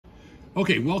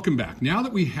Okay, welcome back. Now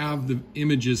that we have the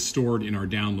images stored in our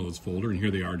downloads folder, and here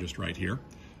they are just right here.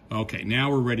 Okay, now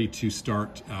we're ready to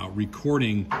start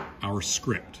recording our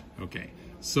script. Okay,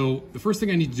 so the first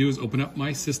thing I need to do is open up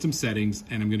my system settings,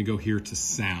 and I'm going to go here to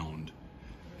sound.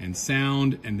 And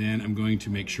then I'm going to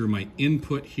make sure my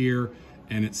input here,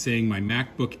 and it's saying my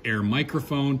MacBook Air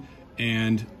microphone.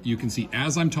 And you can see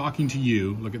as I'm talking to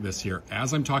you, look at this here,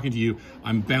 as I'm talking to you,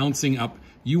 I'm bouncing up.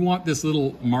 You want this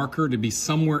little marker to be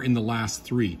somewhere in the last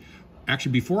three.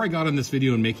 Actually, before I got on this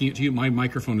video and making it to you, my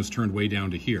microphone is turned way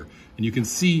down to here. And you can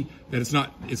see that it's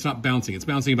not bouncing. It's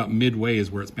bouncing about midway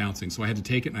is where it's bouncing. So I had to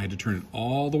take it and I had to turn it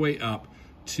all the way up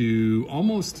to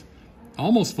almost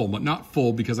full, but not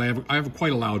full, because I have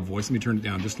quite a loud voice. Let me turn it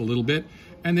down just a little bit.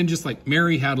 And then just like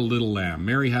Mary had a little lamb,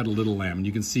 Mary had a little lamb. And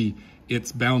you can see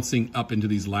it's bouncing up into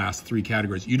these last three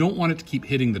categories. You don't want it to keep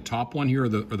hitting the top one here or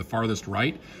the farthest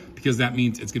right, because that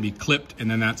means it's gonna be clipped,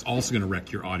 and then that's also gonna wreck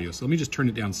your audio. So let me just turn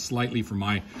it down slightly for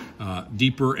my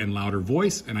deeper and louder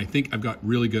voice, and I think I've got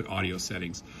really good audio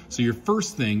settings. So your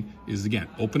first thing is, again,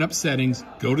 open up settings,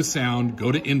 go to sound,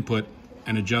 go to input,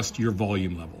 and adjust your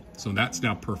volume level. So that's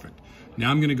now perfect.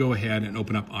 Now I'm gonna go ahead and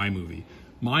open up iMovie.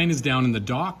 Mine is down in the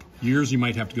dock. Yours, you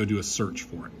might have to go do a search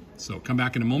for it. So come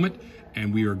back in a moment,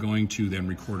 and we are going to then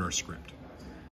record our script.